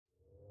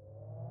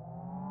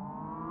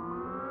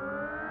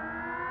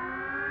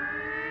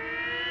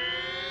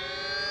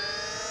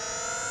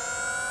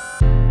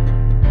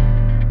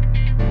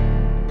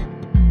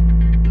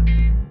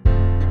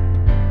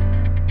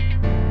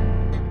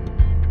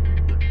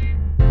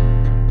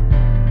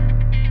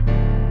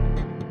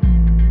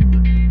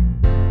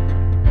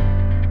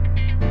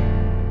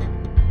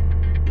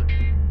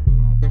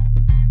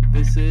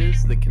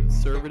the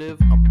Conservative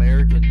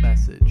American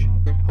Message,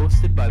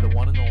 hosted by the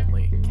one and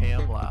only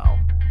Cam Lau.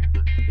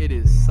 It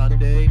is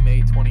Sunday,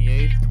 May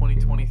 28th,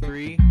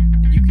 2023,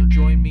 and you can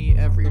join me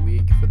every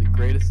week for the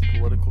greatest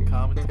political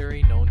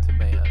commentary known to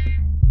man.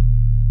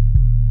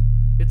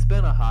 It's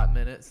been a hot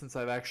minute since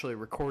I've actually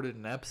recorded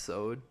an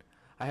episode.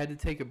 I had to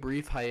take a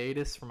brief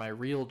hiatus for my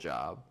real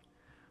job,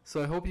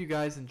 so I hope you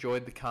guys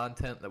enjoyed the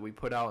content that we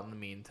put out in the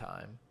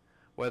meantime.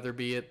 Whether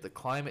be it the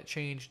climate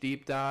change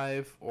deep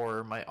dive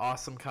or my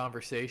awesome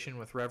conversation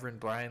with Reverend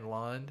Brian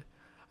Lund,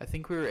 I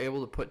think we were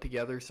able to put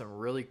together some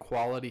really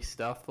quality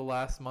stuff the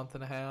last month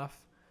and a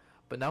half.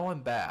 But now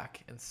I'm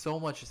back, and so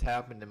much has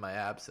happened in my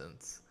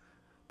absence.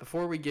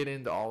 Before we get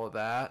into all of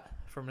that,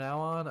 from now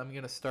on I'm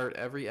going to start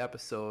every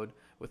episode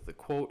with the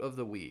quote of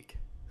the week.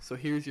 So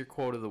here's your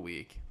quote of the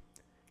week.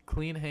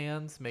 Clean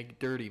hands make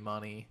dirty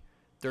money.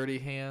 Dirty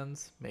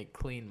hands make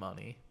clean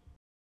money.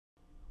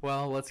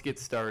 Well, let's get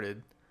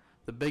started.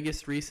 The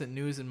biggest recent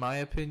news, in my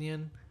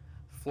opinion,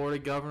 Florida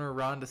Governor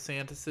Ron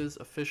DeSantis'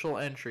 official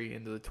entry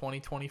into the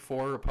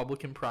 2024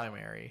 Republican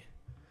primary.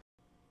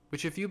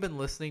 Which, if you've been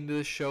listening to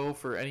this show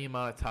for any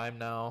amount of time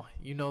now,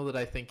 you know that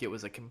I think it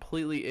was a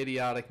completely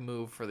idiotic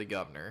move for the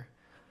governor.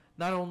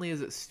 Not only is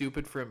it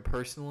stupid for him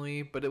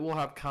personally, but it will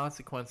have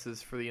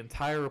consequences for the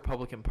entire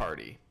Republican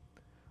Party.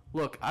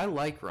 Look, I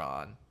like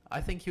Ron.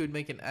 I think he would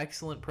make an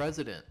excellent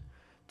president.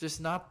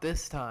 Just not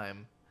this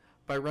time.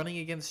 By running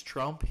against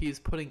Trump, he is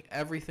putting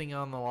everything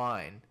on the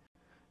line.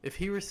 If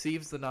he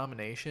receives the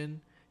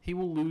nomination, he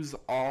will lose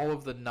all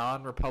of the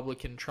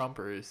non-Republican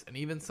Trumpers and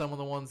even some of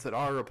the ones that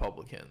are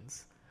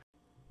Republicans.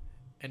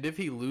 And if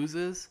he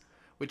loses,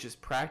 which is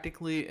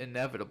practically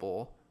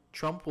inevitable,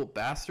 Trump will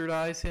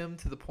bastardize him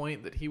to the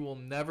point that he will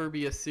never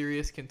be a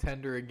serious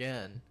contender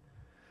again.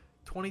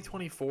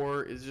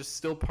 2024 is just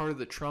still part of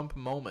the Trump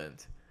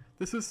moment.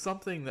 This is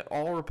something that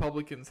all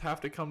Republicans have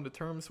to come to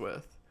terms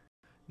with.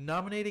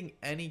 Nominating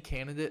any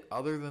candidate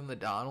other than the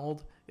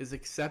Donald is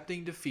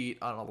accepting defeat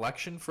on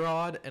election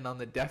fraud and on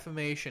the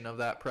defamation of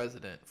that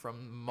president from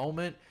the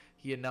moment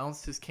he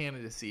announced his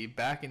candidacy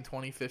back in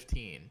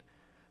 2015.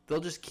 They'll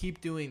just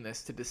keep doing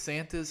this to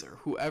DeSantis or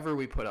whoever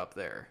we put up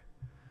there.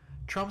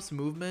 Trump's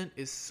movement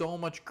is so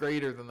much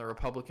greater than the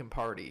Republican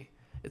Party.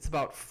 It's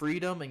about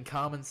freedom and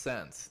common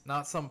sense,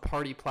 not some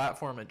party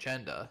platform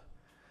agenda.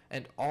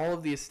 And all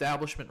of the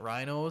establishment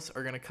RINOs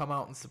are going to come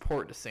out and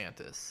support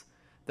DeSantis.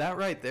 That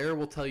right there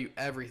will tell you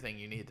everything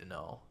you need to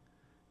know.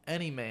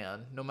 Any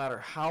man, no matter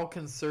how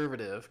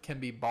conservative, can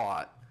be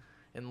bought,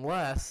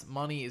 unless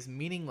money is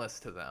meaningless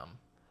to them.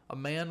 A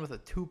man with a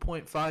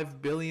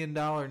 $2.5 billion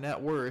net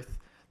worth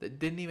that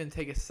didn't even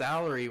take a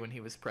salary when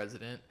he was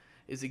president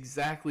is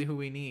exactly who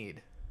we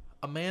need.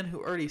 A man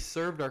who already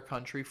served our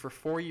country for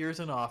 4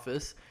 years in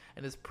office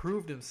and has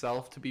proved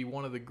himself to be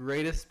one of the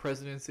greatest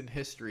presidents in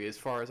history as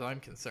far as I'm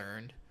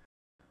concerned.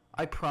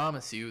 I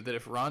promise you that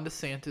if Ron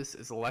DeSantis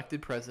is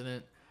elected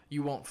president,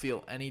 you won't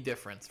feel any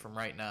difference from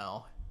right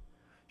now.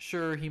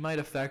 Sure, he might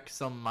affect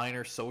some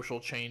minor social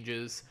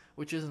changes,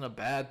 which isn't a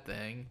bad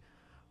thing,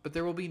 but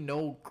there will be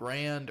no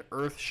grand,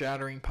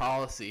 earth-shattering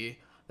policy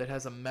that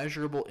has a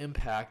measurable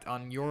impact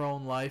on your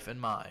own life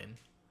and mine.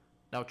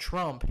 Now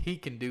Trump, he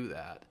can do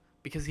that,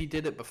 because he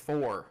did it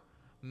before.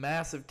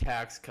 Massive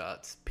tax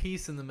cuts,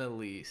 peace in the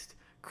Middle East,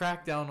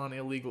 crackdown on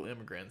illegal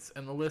immigrants,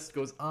 and the list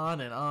goes on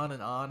and on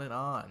and on and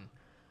on.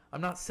 I'm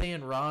not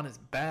saying Ron is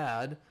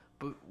bad,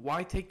 but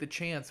why take the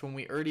chance when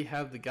we already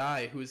have the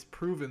guy who has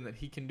proven that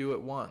he can do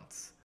it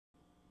once?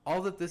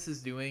 All that this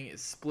is doing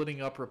is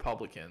splitting up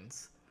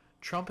Republicans.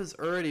 Trump is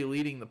already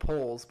leading the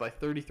polls by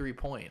 33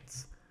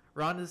 points.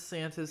 Ron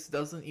DeSantis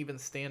doesn't even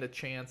stand a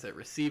chance at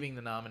receiving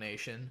the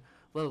nomination,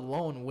 let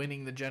alone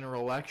winning the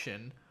general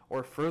election,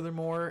 or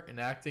furthermore,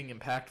 enacting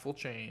impactful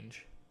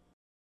change.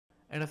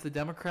 And if the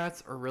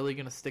Democrats are really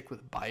going to stick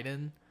with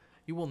Biden,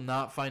 you will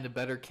not find a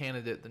better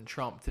candidate than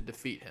Trump to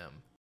defeat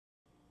him.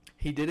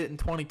 He did it in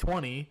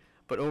 2020,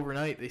 but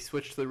overnight they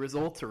switched the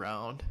results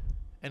around.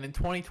 And in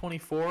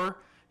 2024,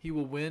 he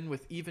will win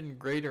with even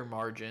greater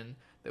margin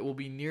that will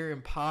be near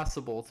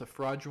impossible to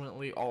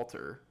fraudulently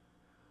alter.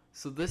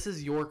 So this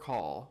is your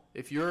call.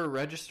 If you're a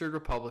registered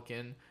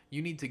Republican,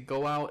 you need to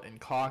go out and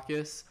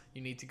caucus,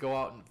 you need to go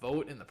out and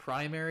vote in the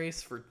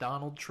primaries for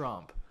Donald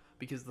Trump.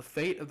 Because the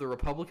fate of the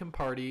Republican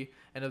Party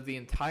and of the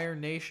entire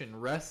nation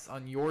rests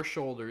on your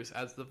shoulders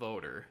as the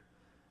voter.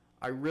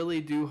 I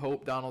really do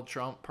hope Donald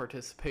Trump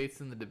participates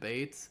in the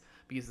debates,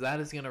 because that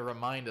is going to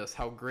remind us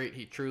how great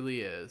he truly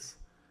is.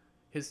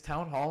 His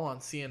town hall on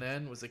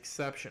CNN was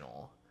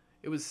exceptional.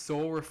 It was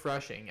so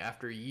refreshing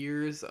after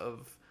years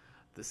of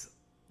this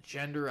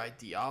gender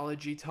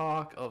ideology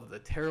talk, of the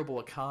terrible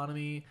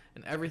economy,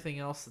 and everything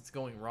else that's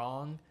going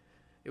wrong.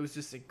 It was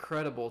just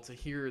incredible to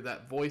hear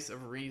that voice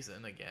of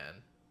reason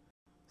again.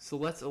 So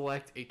let's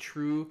elect a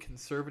true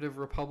conservative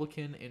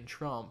Republican in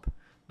Trump,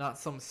 not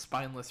some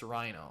spineless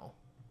RINO.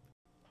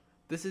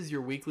 This is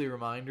your weekly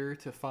reminder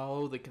to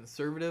follow the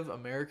Conservative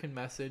American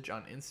Message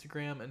on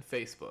Instagram and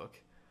Facebook.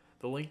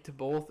 The link to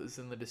both is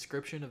in the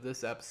description of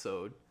this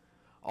episode.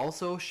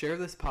 Also, share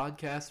this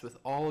podcast with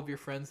all of your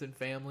friends and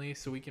family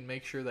so we can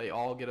make sure they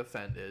all get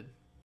offended.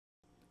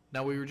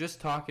 Now, we were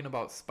just talking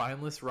about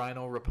spineless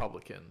RINO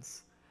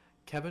Republicans.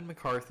 Kevin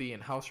McCarthy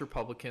and House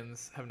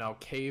Republicans have now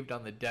caved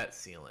on the debt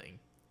ceiling.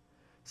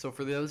 So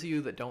for those of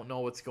you that don't know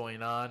what's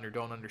going on or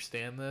don't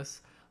understand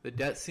this, the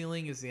debt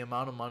ceiling is the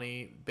amount of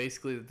money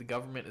basically that the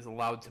government is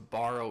allowed to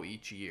borrow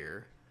each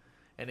year.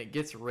 And it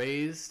gets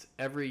raised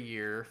every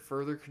year,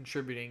 further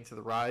contributing to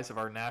the rise of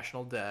our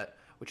national debt,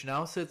 which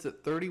now sits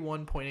at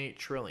 $31.8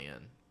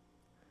 trillion.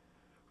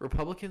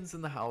 Republicans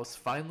in the House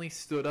finally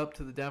stood up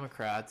to the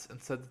Democrats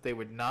and said that they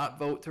would not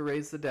vote to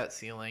raise the debt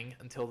ceiling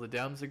until the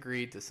Dems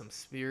agreed to some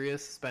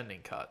serious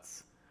spending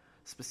cuts,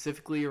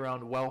 specifically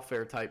around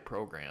welfare-type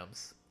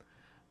programs.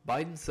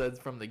 Biden said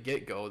from the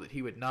get-go that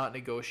he would not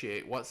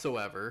negotiate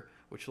whatsoever,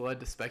 which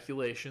led to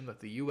speculation that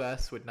the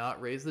U.S. would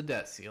not raise the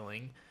debt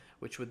ceiling,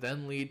 which would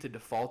then lead to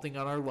defaulting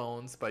on our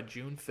loans by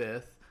June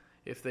 5th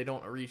if they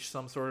don't reach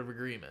some sort of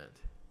agreement.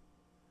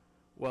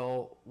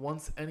 Well,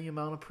 once any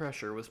amount of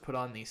pressure was put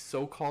on these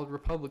so-called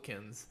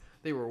Republicans,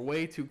 they were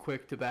way too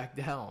quick to back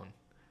down.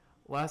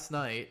 Last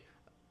night,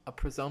 a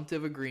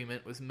presumptive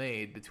agreement was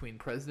made between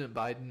President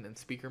Biden and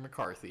Speaker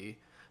McCarthy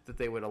that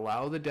they would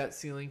allow the debt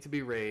ceiling to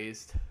be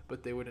raised,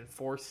 but they would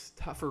enforce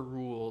tougher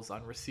rules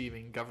on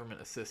receiving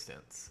government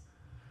assistance.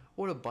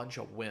 What a bunch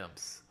of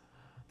wimps.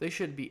 They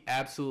should be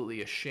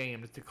absolutely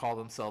ashamed to call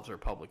themselves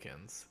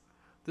Republicans.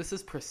 This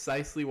is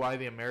precisely why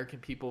the American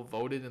people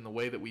voted in the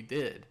way that we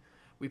did.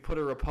 We put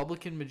a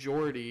Republican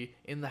majority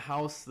in the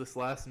House this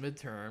last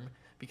midterm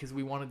because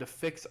we wanted to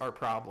fix our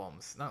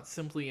problems, not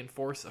simply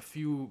enforce a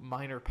few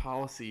minor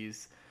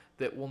policies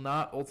that will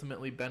not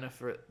ultimately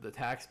benefit the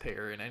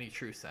taxpayer in any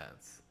true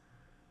sense.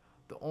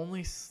 The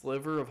only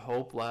sliver of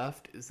hope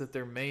left is that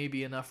there may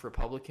be enough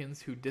Republicans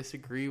who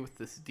disagree with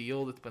this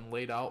deal that's been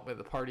laid out by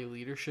the party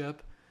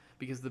leadership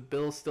because the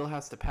bill still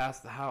has to pass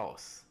the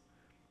House.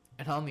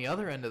 And on the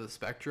other end of the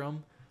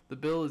spectrum, the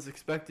bill is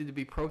expected to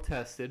be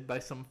protested by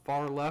some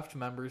far-left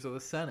members of the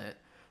Senate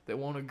that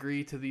won't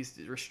agree to these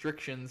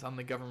restrictions on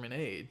the government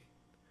aid.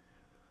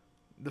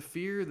 The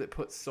fear that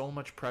puts so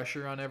much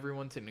pressure on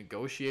everyone to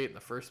negotiate in the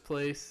first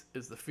place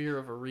is the fear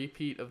of a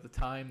repeat of the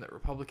time that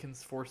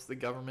Republicans forced the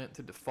government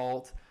to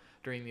default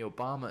during the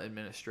Obama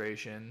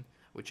administration,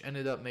 which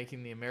ended up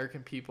making the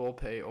American people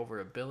pay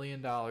over $1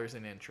 billion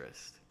in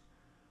interest.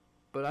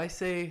 But I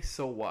say,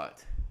 so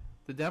what?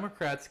 The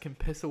Democrats can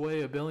piss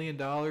away $1 billion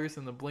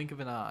in the blink of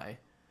an eye.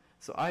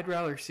 So I'd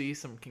rather see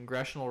some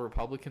congressional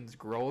Republicans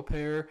grow a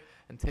pair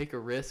and take a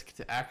risk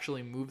to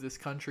actually move this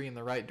country in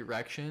the right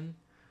direction.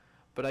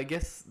 But I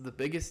guess the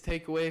biggest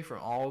takeaway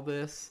from all of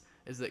this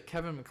is that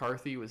Kevin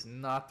McCarthy was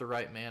not the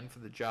right man for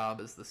the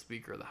job as the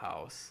Speaker of the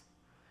House.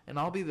 And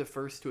I'll be the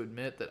first to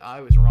admit that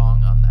I was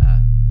wrong on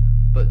that.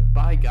 But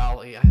by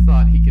golly, I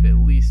thought he could at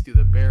least do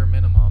the bare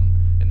minimum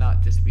and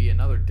not just be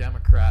another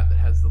Democrat that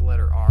has the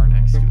letter R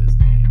next to his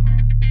name.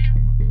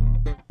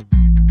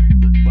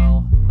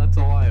 Well, that's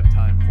all I have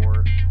time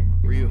for.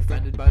 Were you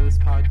offended by this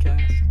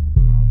podcast?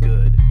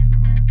 Good.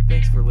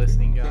 Thanks for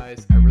listening,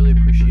 guys. I really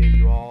appreciate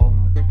you all.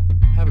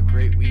 Have a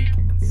great week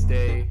and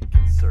stay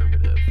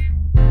conservative.